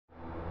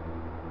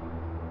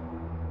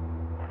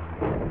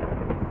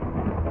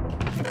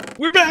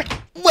We're back!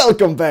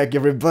 Welcome back,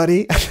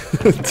 everybody,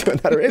 to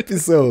another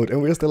episode,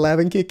 and we're still alive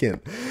and kicking.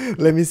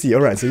 Let me see.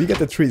 All right, so you got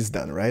the trees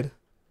done, right?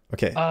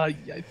 Okay. I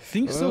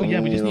think so.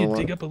 Yeah, we just need to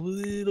dig up a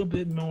little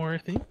bit more, I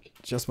think.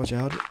 Just watch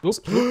out. Oops,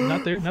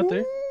 not there, not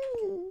there.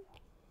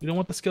 We don't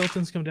want the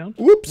skeletons to come down.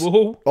 Whoops.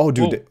 Whoa. Oh,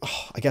 dude.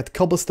 I got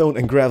cobblestone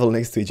and gravel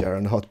next to each other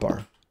on the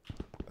hotbar.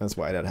 That's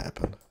why that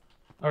happened.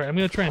 All right, I'm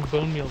going to try and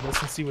bone meal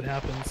this and see what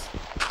happens.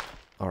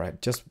 All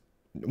right, just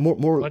more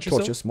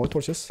torches. Yourself? More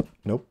torches.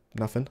 Nope,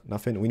 nothing.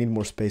 We need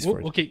more space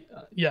for it. Okay,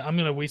 yeah, I'm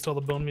going to waste all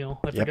the bone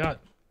meal. I forgot.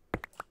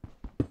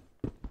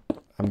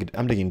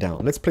 I'm digging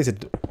down. Let's place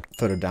it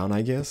further down,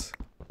 I guess.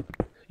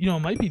 You know, it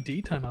might be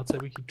daytime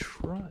outside. We could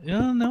try.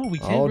 No, we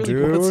can't. Oh,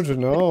 really dude,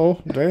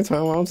 no.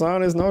 Daytime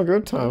outside is no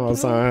good time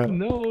outside.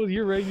 No,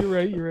 you're right.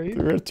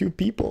 There are two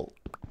people.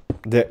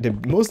 The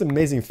most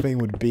amazing thing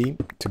would be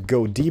to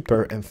go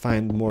deeper and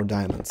find more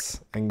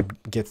diamonds and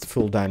get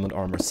full diamond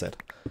armor set.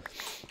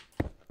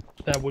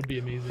 That would be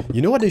amazing.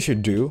 You know what they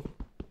should do?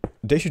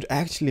 They should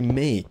actually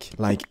make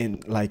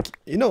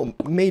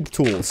made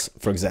tools,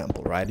 for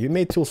example, right? You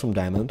made tools from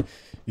diamond.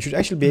 You should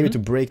actually be able to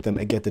break them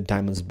and get the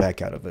diamonds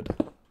back out of it.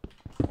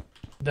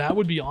 That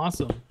would be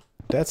awesome.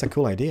 That's a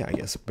cool idea, I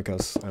guess,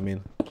 because I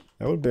mean,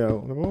 that would be a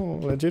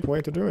legit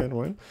way to do it,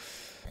 right?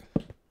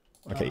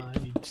 Okay. I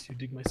need to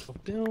dig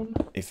myself down.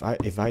 If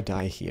I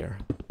die here,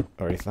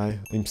 or if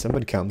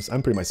somebody comes,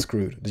 I'm pretty much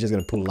screwed. They're just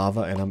gonna pull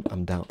lava and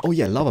I'm down. Oh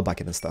yeah, lava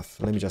bucket and stuff.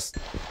 Let me just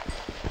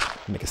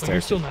make a stair.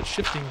 You're still not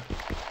shifting.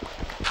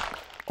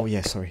 Oh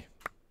yeah, sorry.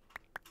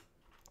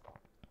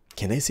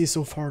 Can they see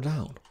so far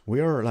down?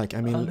 We are like,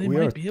 I mean, they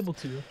might be able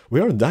to.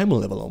 We are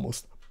diamond level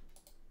almost.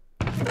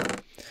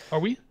 Are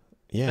we?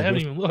 Yeah. I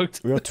haven't even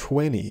looked. We are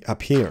 20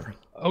 up here.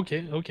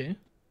 Okay.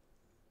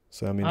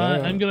 So I mean,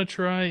 I'm gonna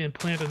try and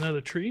plant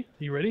another tree.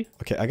 You ready?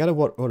 Okay, I got a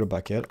water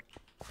bucket.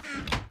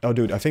 Oh,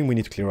 dude, I think we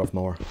need to clear off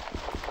more.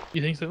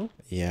 You think so?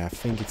 Yeah, I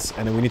think it's,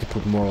 and then we need to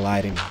put more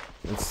lighting.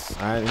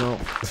 I know.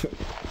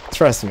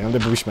 Trust me, I'm the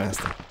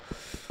bushmaster.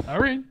 All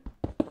right.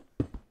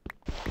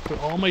 Put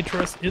all my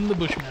trust in the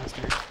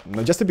bushmaster.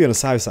 No, just to be on the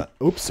safe side.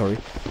 Oops, sorry.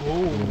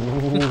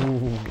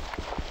 Oh.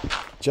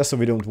 Just so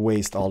we don't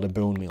waste all the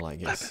bone meal, I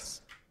guess.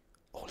 Lapis.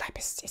 Oh,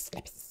 lapis, yes,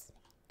 lapis.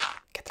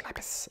 Get the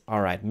lapis.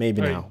 All right,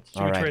 maybe now.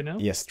 Should we try it now?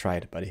 Yes, try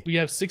it, buddy. We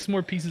have 6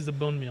 more pieces of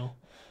bone meal.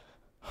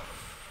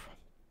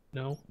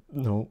 No.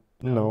 No.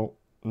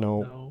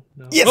 Oh,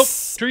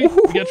 Yes! tree.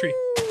 We got a tree.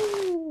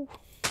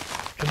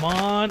 Come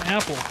on,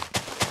 apple.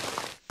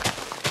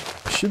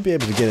 Should be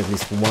able to get at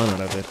least one out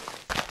of it.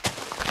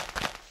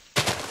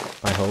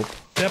 I hope.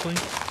 Sapling.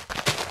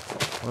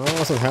 Oh, that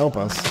doesn't help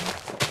us.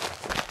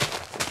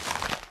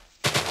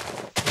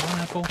 Come on,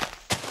 apple.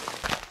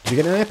 Did you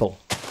get an apple?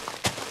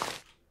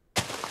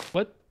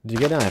 What? Did you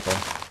get an apple?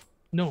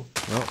 No.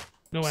 No.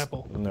 No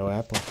apple. No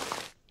apple.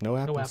 No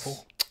apples. No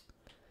apple.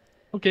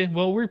 Okay,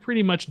 well, we're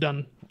pretty much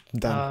done.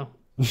 Done.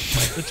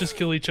 Let's just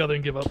kill each other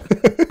and give up.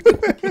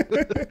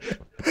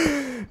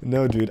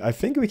 No, dude, I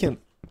think we can...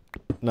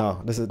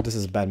 No, this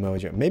is bad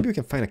mojo. Maybe we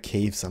can find a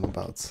cave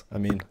somebouts. I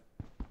mean...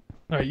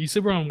 Alright, you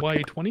said we're on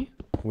Y20?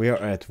 We are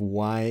at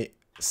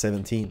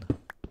Y17.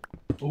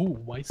 Oh,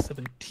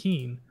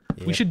 Y17.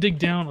 Yep. We should dig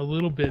down a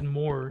little bit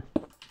more.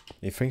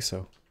 You think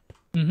so?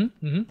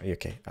 Mm-hmm. Are you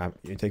okay?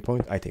 You take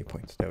point? I take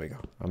points. There we go.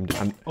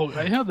 Oh,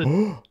 I have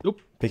the...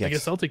 Oop, Pickaxe. I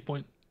guess I'll take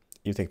point.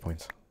 You take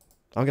points.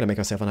 I'm gonna make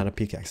myself another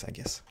pickaxe, I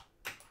guess.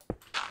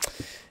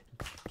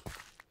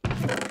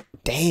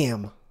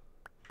 Damn!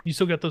 You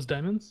still got those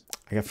diamonds?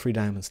 I got 3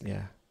 diamonds,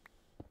 yeah.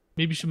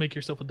 Maybe you should make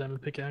yourself a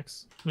diamond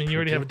pickaxe. I mean, you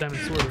already have a diamond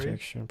sword, right?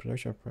 Protection,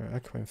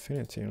 Aqua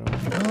Infinity, you know.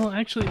 Well,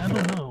 actually, I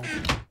don't know.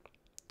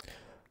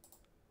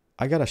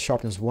 I got a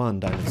sharpness 1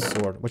 diamond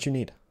sword. What you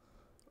need?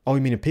 Oh,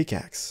 you mean a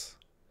pickaxe?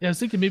 Yeah, I was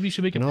thinking maybe you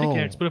should make a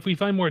pickaxe, but if we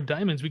find more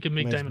diamonds, we can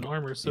make diamond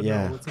armor. So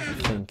yeah, no, let's not do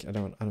that. I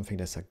don't think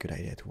that's a good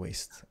idea to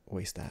waste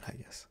that, I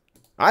guess.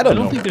 I don't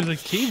know. think there's a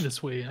cave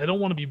this way. I don't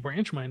want to be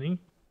branch mining.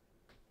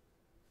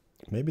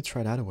 Maybe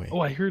try that way. Oh,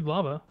 I heard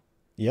lava.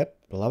 Yep,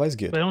 lava is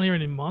good. But I don't hear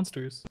any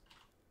monsters.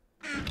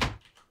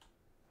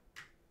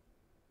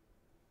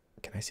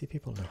 Can I see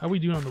people now? How are we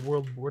doing on the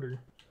world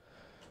border?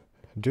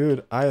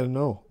 Dude, I don't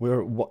know.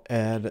 We're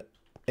at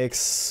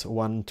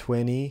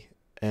X120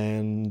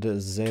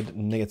 and Z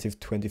negative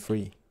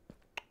 23.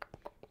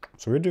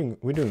 So we're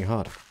doing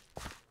hard.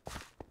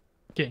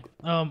 Okay,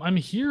 I'm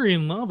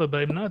hearing lava,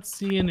 but I'm not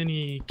seeing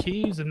any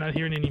caves. I'm not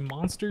hearing any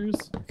monsters.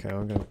 Okay,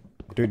 I'm gonna...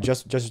 Dude,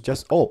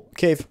 just... Oh,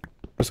 cave!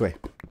 This way.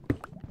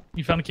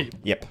 You found a cave?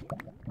 Yep.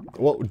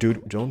 Well,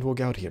 dude, don't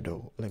walk out here,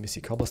 though. Let me see.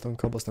 Cobblestone,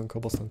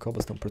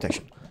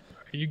 protection.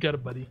 You got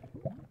it, buddy.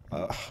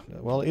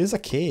 Well, it is a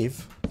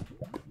cave.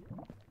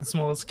 The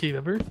smallest cave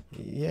ever?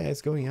 Yeah,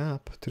 it's going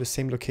up to the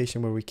same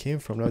location where we came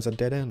from. Now it's a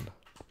dead end.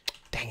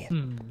 Dang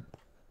it.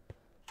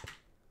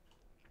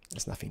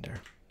 There's nothing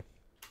there.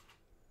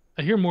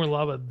 I hear more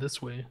lava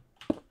this way.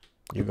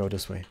 You go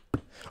this way.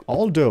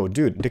 Although,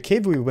 dude, the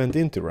cave we went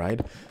into, right?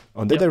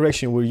 On the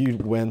direction where you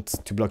went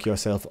to block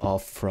yourself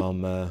off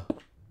from the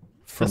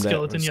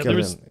skeleton. Yeah, there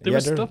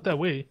was stuff that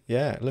way.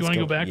 Yeah, let's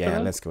go back yeah, for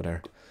that? let's go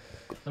there.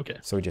 Okay.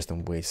 So we just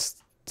don't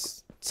waste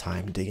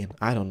time digging.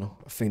 I don't know.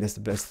 I think that's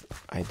the best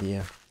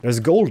idea. There's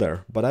gold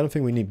there, but I don't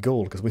think we need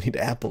gold because we need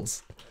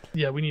apples.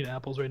 Yeah, we need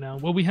apples right now.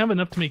 Well, we have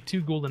enough to make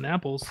 2 golden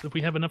apples. If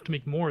we have enough to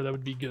make more, that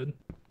would be good.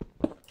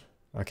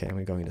 Okay,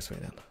 we're going this way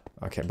then.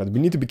 Okay, but we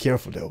need to be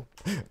careful though.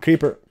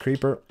 Creeper,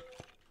 creeper.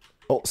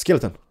 Oh,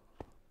 skeleton.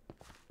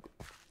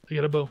 I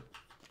got a bow.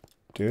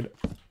 Dude.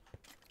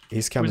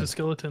 He's coming. Where's the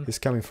skeleton? He's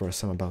coming for us,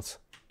 someabouts.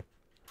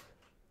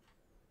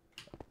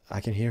 I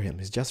can hear him.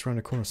 He's just around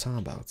the corner,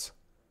 someabouts.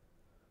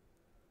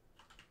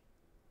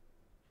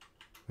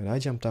 When I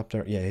jumped up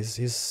there, yeah,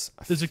 he's...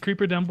 There's a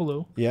creeper down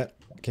below. Yeah,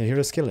 can you hear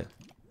the skeleton?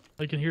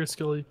 I can hear a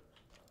skelly.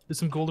 There's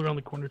some gold around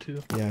the corner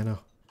too. Yeah, I know.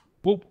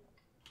 Whoa.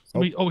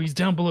 Oh, he's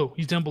down below.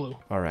 He's down below.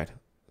 Alright.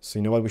 So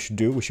you know what we should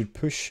do? We should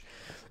push...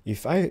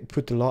 If I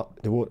put the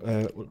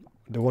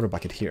water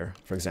bucket here,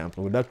 for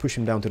example, would that push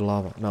him down to the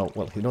lava? No,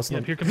 well, he doesn't.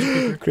 Yeah, here comes the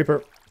creeper.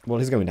 Creeper. Well,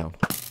 he's going down.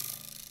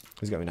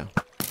 He's going down.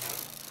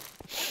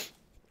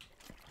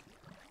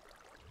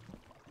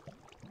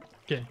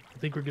 Okay, I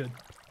think we're good.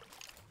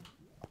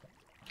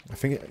 I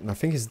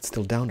think he's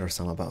still down there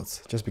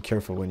someabouts. Just be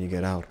careful when you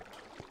get out.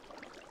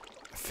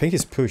 I think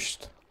he's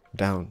pushed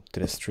down to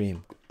the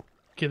stream.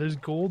 Okay, there's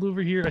gold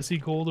over here. I see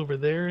gold over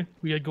there.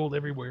 We got gold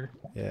everywhere.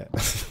 Yeah.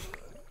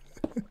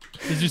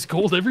 There's just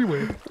gold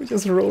everywhere. We're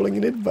just rolling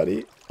in it,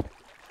 buddy.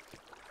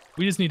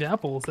 We just need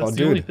apples. That's Oh, the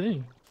dude. only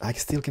thing. I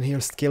still can hear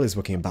skellies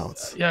walking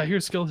about. Yeah,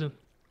 here's a skeleton.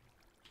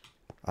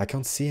 I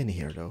can't see any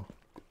here, though.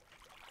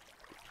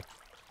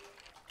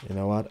 You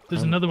know what?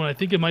 There's another one. I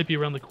think it might be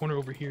around the corner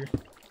over here.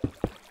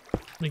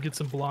 Let me get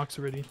some blocks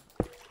ready.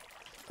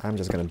 I'm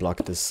just gonna block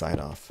this side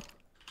off.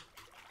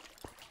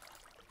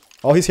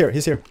 Oh, he's here.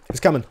 He's here. He's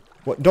coming.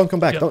 What? Don't come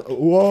back. Yep. Don't.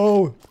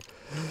 Whoa.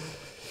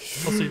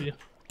 I'll save you.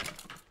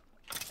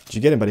 Did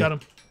you get him, buddy? Got him.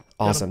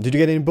 Awesome. Did you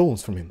get any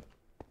bones from him?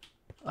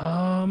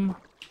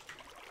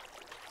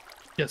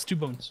 Yes, 2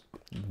 bones.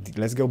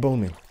 Let's go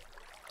bone meal.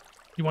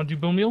 You want to do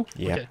bone meal?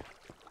 Yeah. Okay.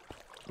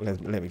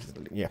 Let me.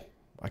 Yeah,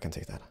 I can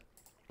take that.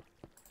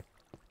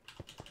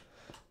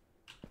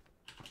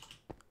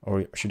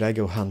 Or should I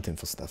go hunting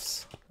for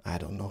stuffs? I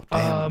don't know.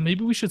 Damn.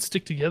 Maybe we should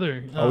stick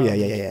together. Oh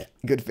yeah.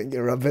 Good thinking,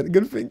 Robin.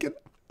 Good thinking.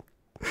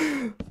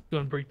 Go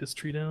and break this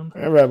tree down.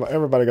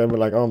 Everybody gonna be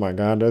like, oh my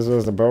god, this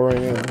is the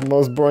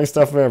most boring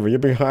stuff ever.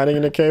 You've been hiding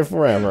in a cave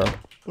forever.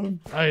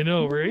 I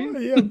know, right?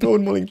 Yeah,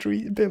 bone milling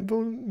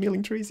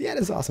trees. Yeah,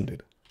 that's awesome,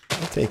 dude.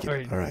 I'll take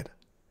it. All right.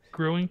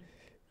 Growing?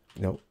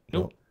 Nope.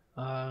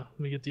 Let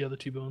me get the other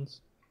 2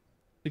 bones.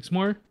 6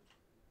 more?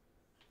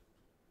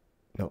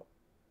 No.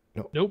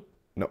 Nope.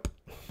 No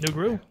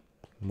grow.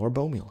 More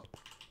bone meal.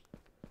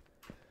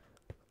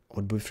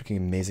 Would be freaking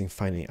amazing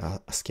finding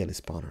a skelly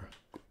spawner.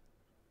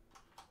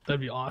 That'd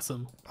be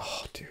awesome.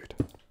 Oh, dude.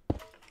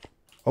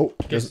 Oh,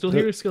 there's still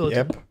here a skeleton.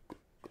 Yep.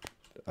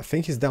 I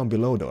think he's down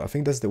below though. I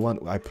think that's the one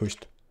I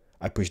pushed.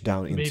 I pushed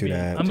down into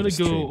the. I'm gonna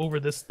go over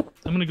this.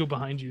 I'm gonna go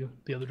behind you,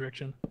 the other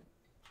direction.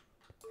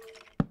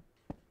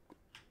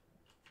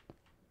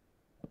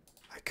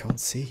 I can't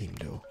see him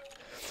though.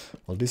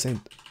 Well, this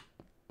ain't.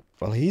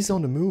 Well, he's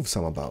on the move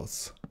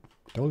someabouts.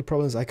 The only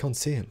problem is I can't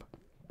see him.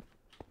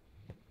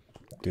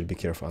 Dude, be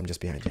careful. I'm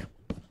just behind you.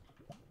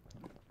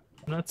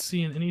 I'm not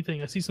seeing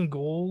anything. I see some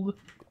gold.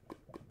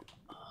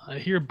 I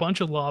hear a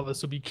bunch of lava,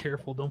 so be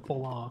careful. Don't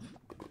fall off.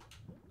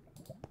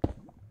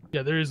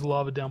 Yeah, there is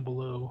lava down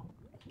below.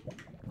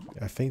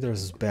 I think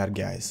there's bad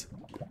guys.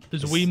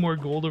 There's way more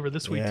gold over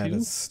this way too. Yeah,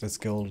 that's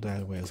gold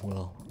that way as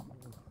well.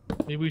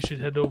 Maybe we should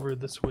head over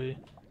this way.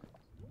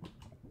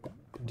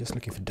 I'm just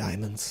looking for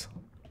diamonds.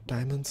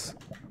 Diamonds.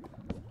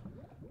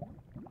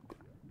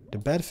 The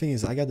bad thing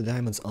is I got the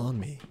diamonds on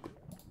me.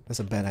 That's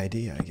a bad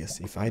idea, I guess,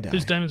 if I die.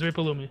 There's diamonds right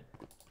below me.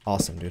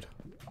 Awesome, dude.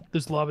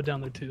 There's lava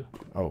down there too.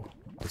 Oh,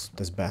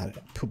 that's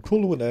bad.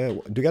 Pull with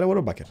do you got a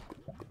water bucket?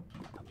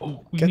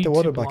 Oh, we Get need the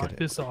water to block bucket.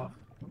 this off.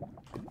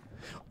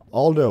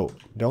 Although,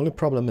 the only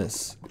problem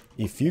is,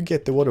 if you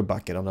get the water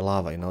bucket on the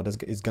lava, you know,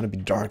 it's gonna be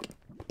dark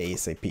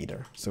ASAP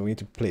there. So we need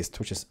to place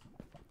torches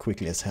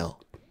quickly as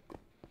hell.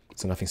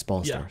 So nothing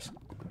spawns there.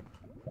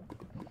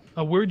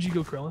 Where'd you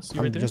go, Keralis?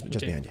 You right there? Just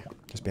behind you.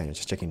 Just behind you.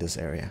 Just checking this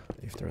area.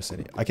 If there's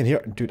any. I can hear,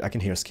 dude, I can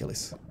hear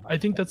skillies. I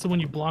think that's the one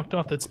you blocked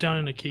off. That's down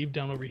in a cave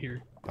down over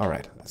here.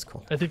 Alright, that's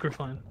cool. I think we're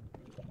fine.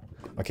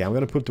 Okay, I'm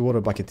gonna put the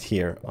water bucket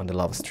here on the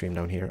lava stream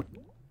down here.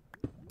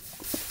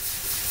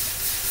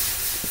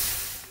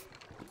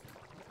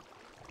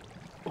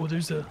 Oh,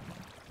 there's a...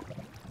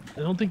 I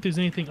don't think there's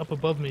anything up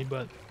above me,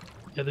 but...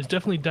 Yeah, there's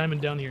definitely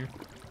diamond down here.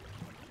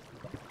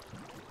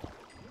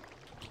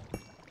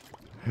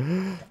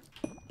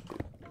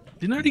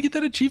 Didn't I already get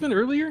that achievement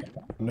earlier?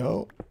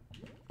 No.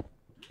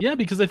 Yeah,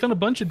 because I found a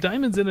bunch of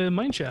diamonds in a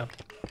mine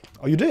shaft.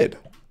 Oh, you did?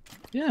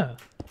 Yeah.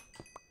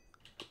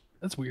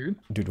 That's weird.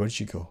 Dude, where did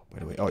you go, by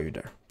the way? Oh, you're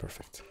there.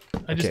 Perfect.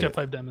 I just got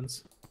 5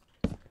 diamonds.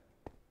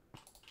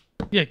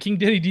 Yeah, King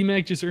Daddy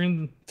D-Mac just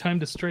earned time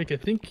to strike. I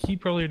think he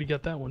probably already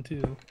got that one,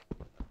 too.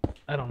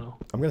 I don't know.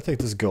 I'm gonna take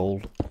this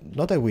gold.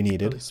 Not that we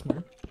need it. Really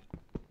smart.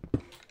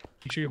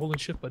 Make sure you're holding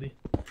shift, buddy.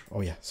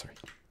 Oh, yeah, sorry.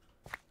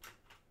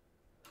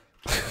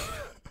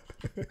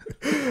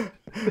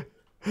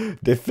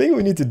 The thing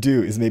we need to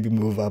do is maybe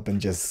move up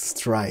and just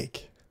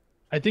strike.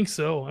 I think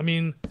so. I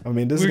mean,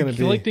 this is gonna be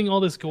collecting all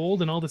this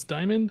gold and all this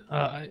diamond.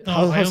 I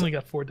only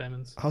got 4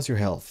 diamonds. How's your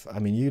health? I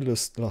mean, you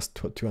lost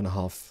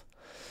 2.5.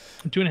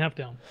 I'm 2.5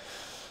 down.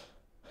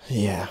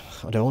 Yeah.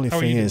 The only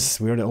thing is,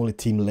 we're the only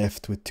team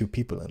left with 2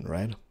 people in,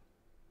 right?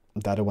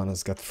 The other one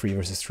has got 3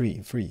 versus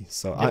 3.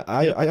 So yep,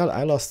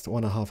 I lost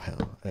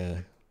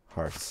 1.5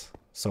 hearts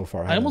so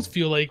far. I almost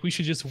feel like we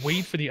should just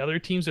wait for the other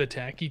teams to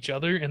attack each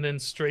other and then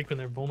strike when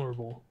they're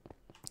vulnerable.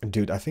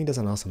 Dude, I think that's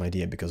an awesome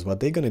idea, because what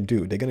they're gonna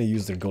do, they're gonna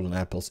use their golden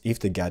apples if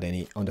they got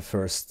any on the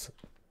first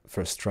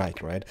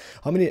strike, right?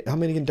 How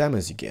many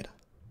diamonds you get?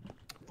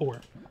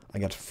 4. I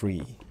got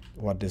 3.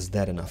 What is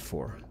that enough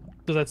for?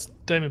 So that's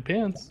diamond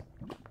pants.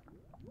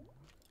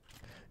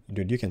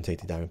 Dude, you can take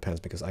the diamond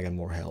pants because I got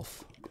more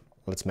health.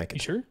 Let's make it.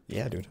 You sure?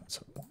 Yeah, dude.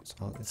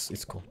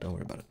 It's cool. Don't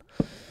worry about it.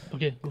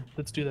 Okay,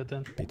 let's do that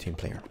then. Be a team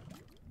player.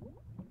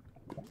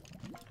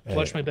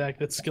 Watch my back.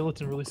 That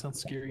skeleton really sounds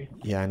scary.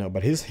 Yeah, I know,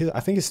 but I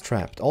think he's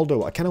trapped.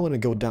 Although I kind of want to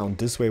go down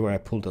this way where I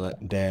pulled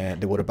the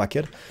water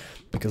bucket,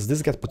 because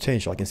this got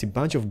potential. I can see a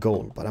bunch of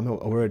gold, but I'm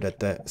aware that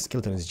the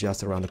skeleton is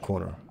just around the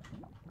corner.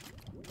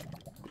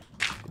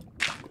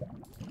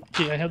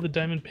 Okay, I have the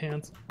diamond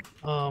pants.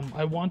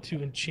 I want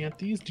to enchant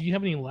these. Do you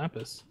have any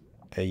lapis?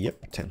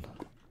 Yep, 10.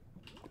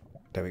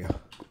 There we go.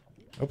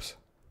 Oops.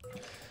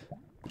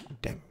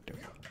 Damn. There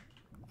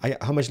we go.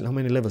 How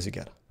many levels you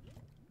got?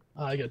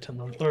 I got 10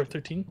 levels, or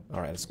 13.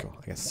 All right, let's go.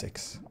 I got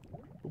 6.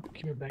 Oh,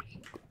 give me back.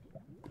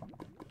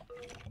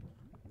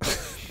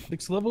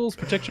 6 levels,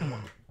 protection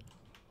 1.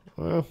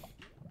 Well,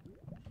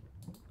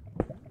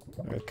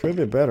 it could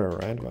be better,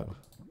 right? But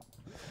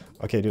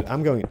okay, dude,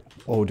 I'm going.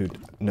 Oh, dude,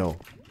 no.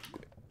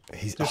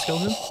 He's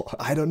skeleton. Oh,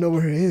 I don't know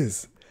where he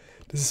is.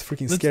 This is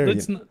freaking scary.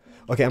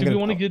 Okay, do we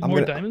want to get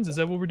more diamonds? Is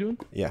that what we're doing?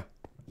 Yeah.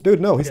 Dude,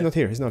 no, he's not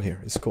here. He's not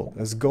here. It's cool.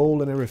 There's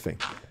gold and everything.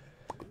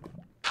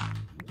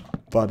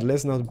 But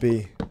let's not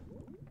be.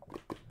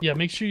 Yeah,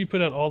 make sure you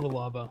put out all the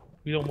lava.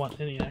 We don't want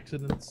any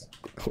accidents.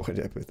 Why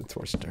did I put the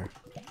torch there?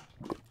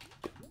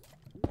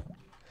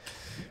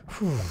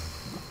 Whew.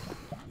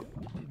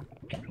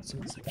 Get rid of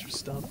some of this extra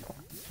stuff.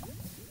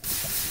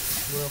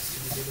 What else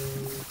can we get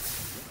out?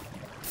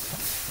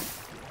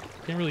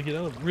 Can't really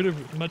get rid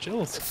of much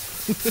else.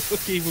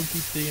 Okay, we'll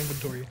keep the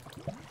inventory.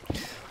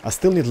 I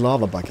still need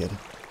lava bucket.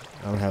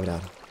 I don't have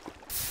that.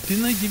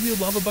 Didn't I give you a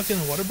lava bucket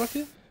and a water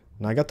bucket?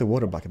 No, I got the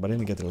water bucket, but I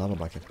didn't get the lava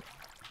bucket.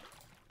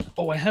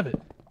 Oh, I have it.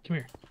 Come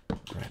here.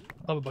 Right.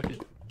 Lava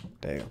bucket.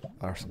 There you go.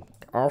 Awesome.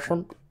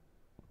 Awesome.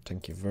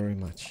 Thank you very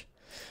much.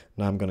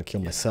 Now I'm gonna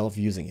kill myself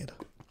using it,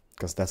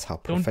 because that's how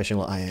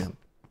professional I am.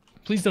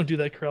 Please don't do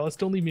that, Keralis.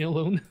 Don't leave me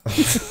alone.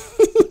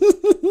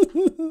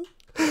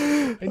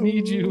 I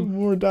need you.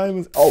 More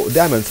diamonds. Oh,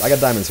 diamonds. I got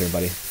diamonds here,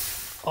 buddy.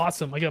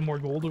 Awesome. I got more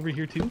gold over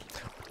here, too.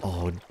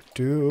 Oh,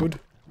 dude.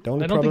 I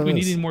don't think we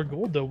need any more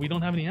gold, though. We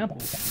don't have any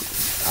apples.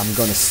 I'm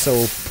gonna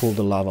pull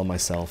the lava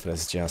myself.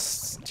 That's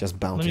just bound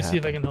to happen. Let me see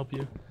if I can help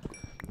you.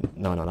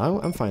 No,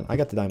 I'm fine. I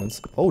got the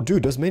diamonds. Oh,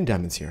 dude, there's main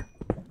diamonds here.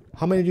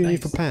 How many do you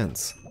need for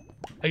pants?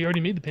 I already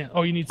made the pants.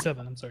 Oh, you need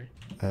 7. I'm sorry.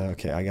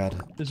 Okay, I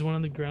got. There's one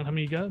on the ground. How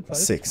many you got? 5?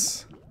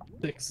 6.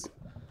 6.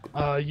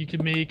 You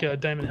can make a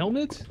diamond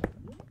helmet.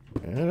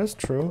 Yeah, that's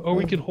true. Or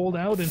we could hold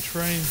out and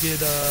try and get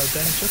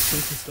diamond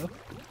chestplates and stuff.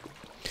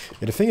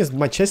 Yeah, the thing is,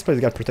 my chestplate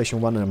got protection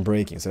 1 and I'm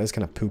breaking, so that's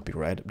kind of poopy,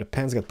 right? The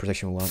pants got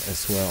protection 1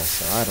 as well,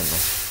 so I don't know.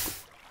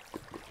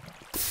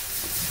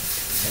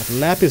 I have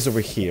lapis over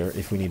here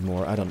if we need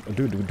more. I don't.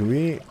 Dude, do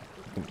we?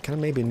 Kind of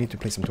maybe need to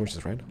place some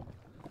torches, right?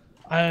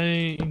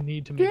 I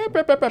need to make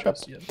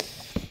torches. Yep.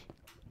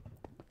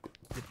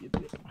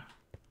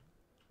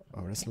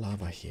 Oh, there's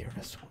lava here.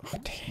 Oh,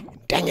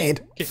 dang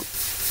it! Okay.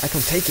 I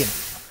can't take it.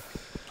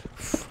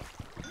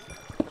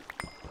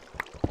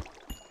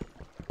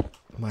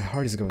 My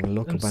heart is going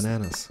loco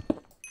bananas.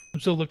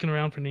 I'm still looking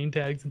around for name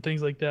tags and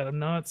things like that. I'm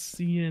not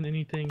seeing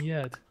anything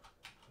yet.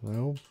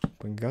 Well,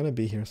 we're gonna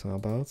be here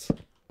someabouts.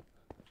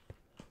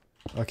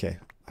 Okay,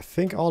 I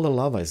think all the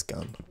lava is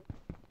gone.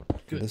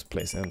 Good. In this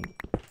place, and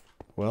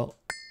well,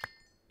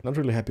 not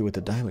really happy with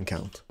the diamond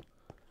count.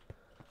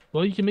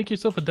 Well, you can make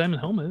yourself a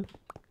diamond helmet.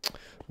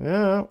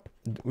 Yeah.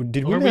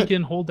 Or we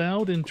can hold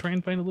out and try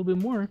and find a little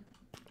bit more.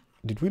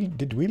 Did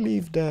we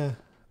leave the?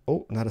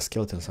 Oh, not a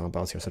skeleton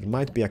somewhere here, so it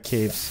might be a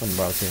cave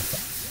somewhere about here.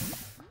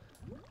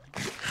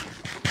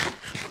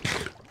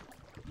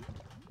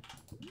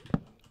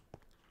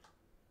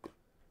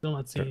 Still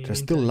not seeing There's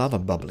still lava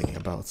bubbling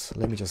about, so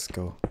let me just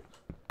go.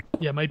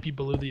 Yeah, it might be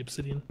below the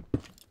obsidian.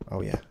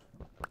 Oh yeah.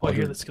 Oh, I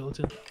hear the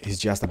skeleton. He's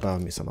just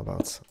above me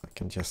somewhereabouts. I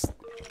can just.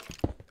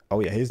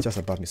 Oh yeah, he's just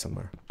above me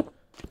somewhere.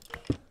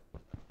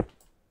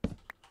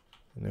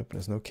 Nope,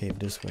 there's no cave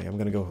this way. I'm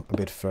gonna go a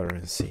bit further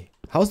and see.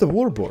 How's the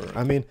water border?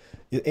 I mean,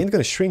 it ain't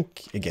gonna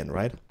shrink again,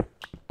 right?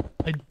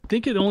 I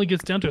think it only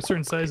gets down to a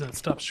certain size and it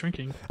stops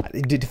shrinking.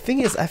 The thing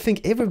is, I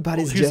think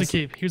everybody's here's the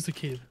cave. Here's the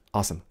cave.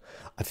 Awesome.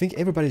 I think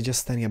everybody's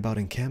just standing about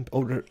in camp.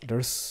 Oh,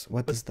 there's...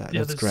 What is that?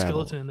 Yeah, That's there's a gravel.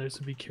 skeleton in there,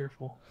 so be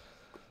careful.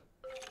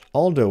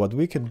 Although, what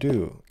we could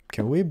do...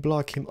 Can we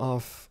block him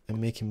off and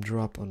make him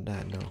drop on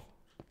that? No.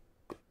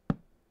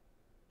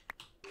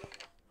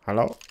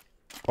 Hello?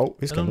 Oh,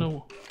 he's coming. I don't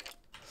know.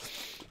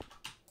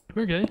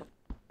 Come here, guy.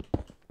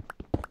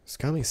 He's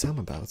coming some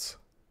abouts.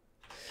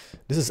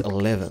 This is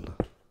 11.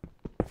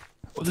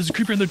 Oh, there's a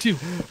creeper in there too.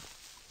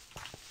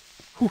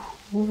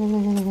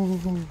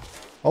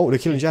 Oh, they're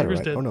killing Jada,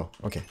 right? Dead. Oh no.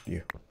 Okay,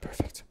 you.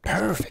 Perfect.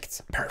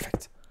 Perfect.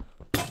 Perfect.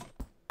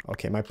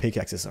 Okay, my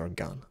pickaxes are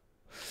gone.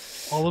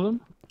 All of them?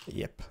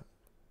 Yep.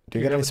 Do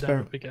you get any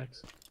spare?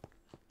 Pickaxe.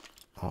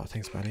 Oh,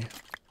 thanks, buddy.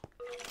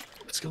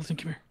 Skeleton,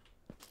 come here.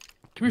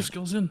 Come here,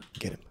 Skeleton.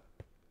 Get him.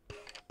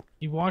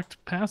 He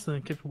walked past and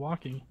then kept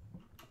walking.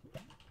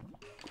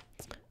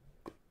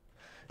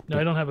 No,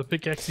 I don't have a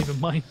pickaxe even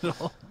mine at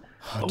all.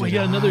 Oh, I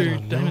got another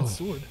diamond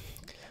sword.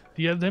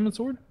 Do you have a diamond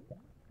sword?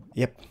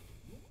 Yep.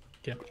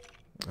 Okay.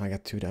 I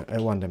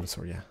got one diamond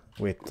sword, yeah.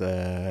 With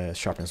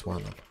sharpness 1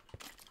 on.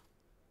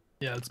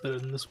 Yeah, it's better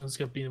than this one. It's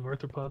got beam of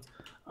arthropods.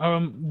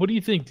 What do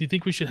you think? Do you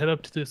think we should head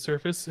up to the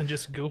surface and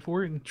just go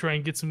for it and try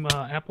and get some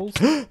apples?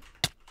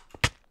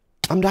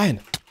 I'm dying.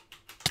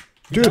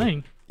 Dude. You're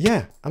dying?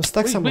 Yeah, I'm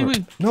stuck somewhere.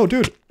 Wait. No,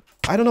 dude.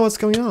 I don't know what's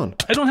going on.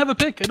 I don't have a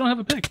pick.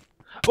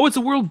 Oh, it's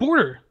a world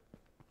border.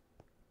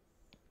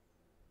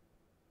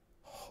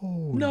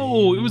 Holy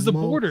no, it was the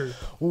border.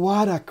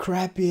 What a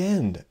crappy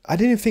end. I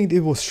didn't think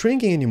it was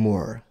shrinking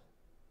anymore.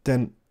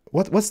 Then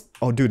what's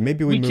oh dude,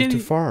 maybe we moved too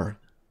far.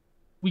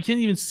 We can't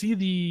even see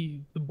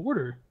the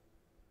border.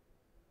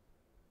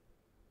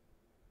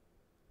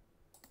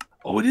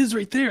 Oh, it is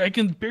right there. I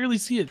can barely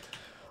see it.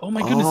 Oh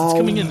my goodness, it's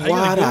coming in. I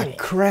gotta go. What a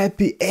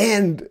crappy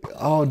end.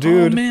 Oh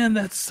dude. Oh man,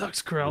 that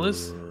sucks,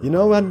 Keralis. You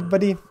know what,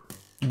 buddy?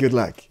 Good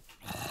luck.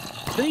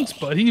 Thanks,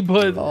 buddy,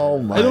 but oh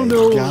my I don't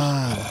know.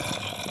 God.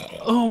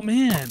 Oh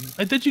man,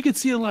 I thought you could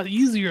see a lot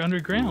easier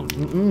underground.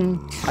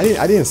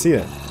 I didn't see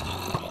it.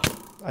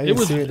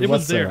 It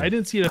was there. I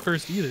didn't see it at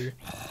first either.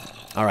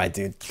 All right,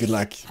 dude. Good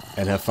luck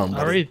and have fun,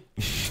 buddy. All right.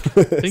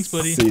 Thanks,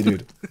 buddy. See you,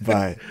 dude.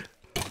 Bye.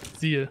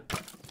 See ya.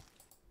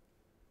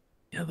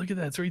 Yeah, look at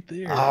that. It's right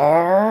there.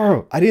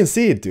 Oh, I didn't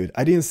see it, dude.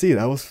 I didn't see it.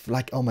 I was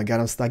like, oh my God,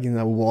 I'm stuck in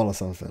a wall or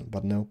something.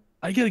 But no.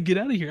 I gotta get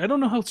out of here. I don't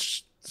know how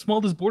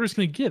small this border's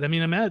gonna get. I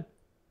mean, I'm at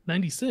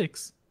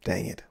 96.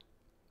 Dang it.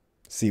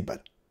 See you,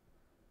 bud.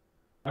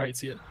 All right,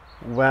 see ya.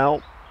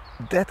 Well,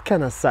 that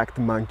kind of sucked,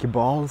 monkey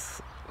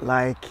balls.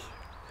 Like,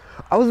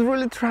 I was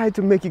really trying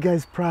to make you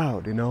guys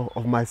proud, you know,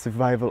 of my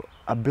survival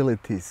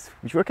abilities,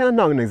 which were kind of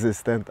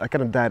non-existent. I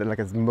kind of died in like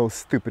the most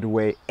stupid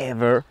way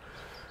ever.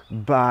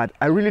 But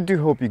I really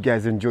do hope you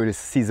guys enjoy this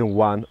season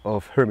 1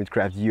 of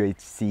Hermitcraft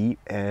UHC,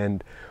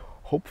 and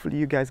hopefully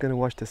you guys gonna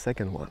watch the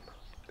second one.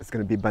 It's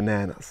gonna be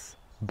bananas.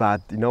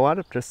 But you know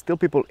what? There's still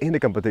people in the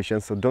competition,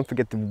 so don't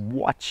forget to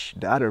watch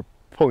the other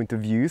point of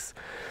views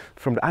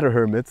from the other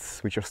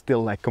hermits, which are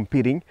still like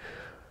competing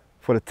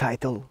for the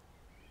title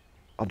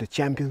of the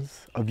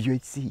champions of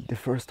UHC, the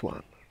first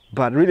one.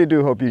 But really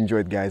do hope you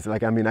enjoyed, guys.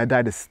 Like, I mean, I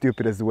died the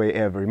stupidest way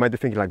ever. You might be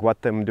thinking like, what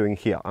am I doing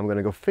here? I'm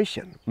gonna go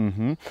fishing.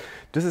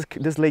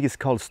 This lake is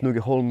called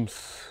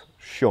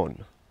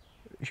Snugeholmsjön,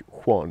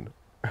 Juan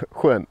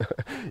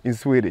in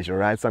Swedish, all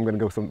right? So I'm gonna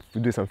go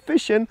do some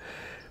fishing.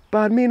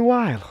 But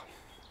meanwhile,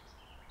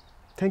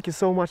 thank you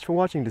so much for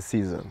watching this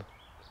season.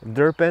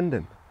 Derp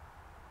ending.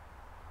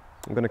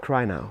 I'm gonna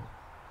cry now.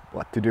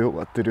 What to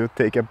do,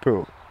 take a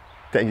poo.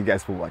 Thank you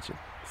guys for watching.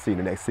 See you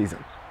in the next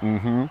season.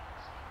 I'm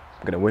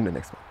gonna win the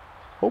next one.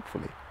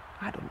 Hopefully.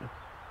 I don't know.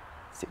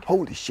 See,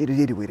 holy shit,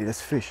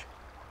 that's fish.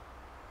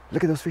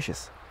 Look at those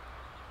fishes.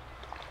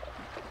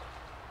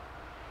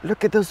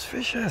 Look at those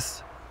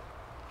fishes.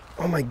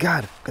 Oh my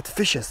God, got the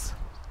fishes.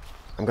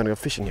 I'm gonna go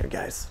fishing here,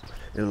 guys.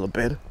 In a little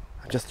bit.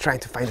 I'm just trying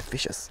to find the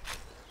fishes.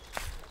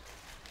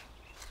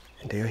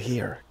 And they're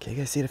here. Can you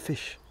guys see the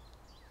fish?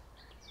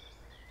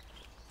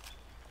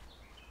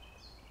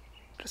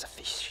 There's a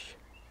fish.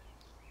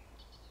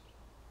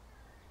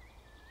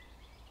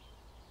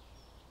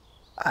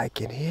 I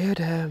can hear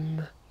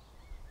them.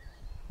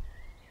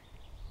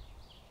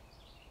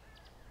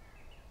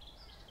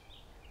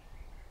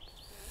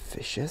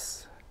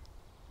 Fishes.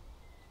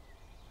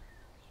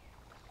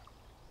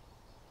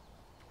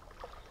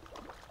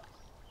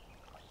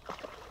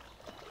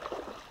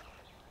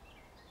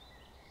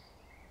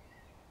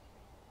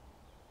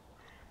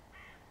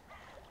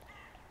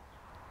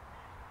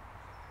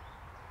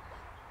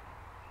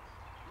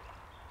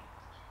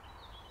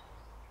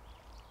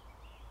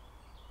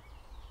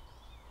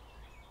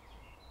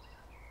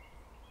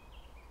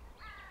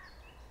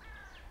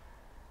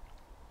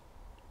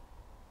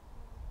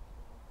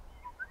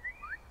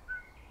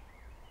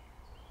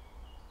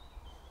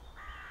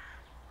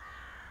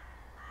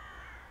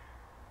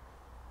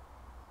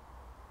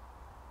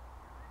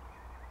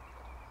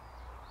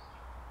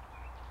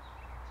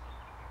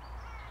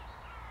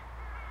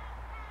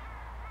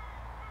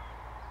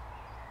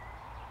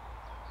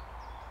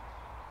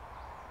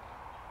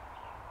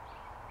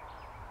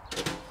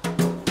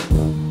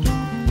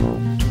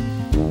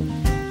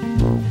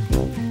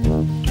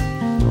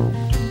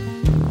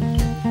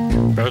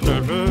 Da da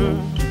da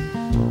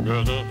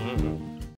da da da.